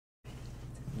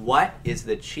What is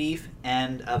the chief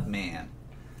end of man?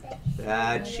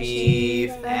 The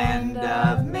chief end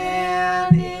of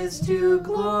man is to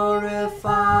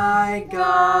glorify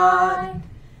God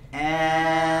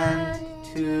and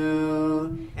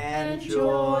to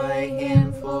enjoy